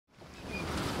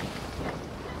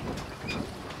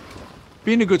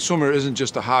Being a good swimmer isn't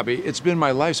just a hobby, it's been my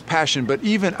life's passion, but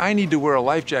even I need to wear a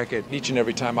life jacket each and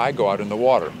every time I go out in the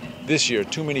water. This year,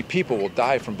 too many people will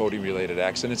die from boating-related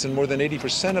accidents, and more than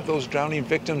 80% of those drowning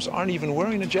victims aren't even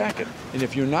wearing a jacket. And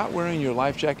if you're not wearing your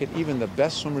life jacket, even the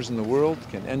best swimmers in the world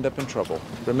can end up in trouble.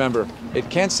 Remember, it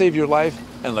can't save your life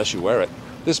unless you wear it.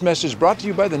 This message brought to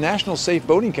you by the National Safe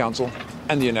Boating Council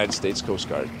and the United States Coast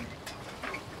Guard.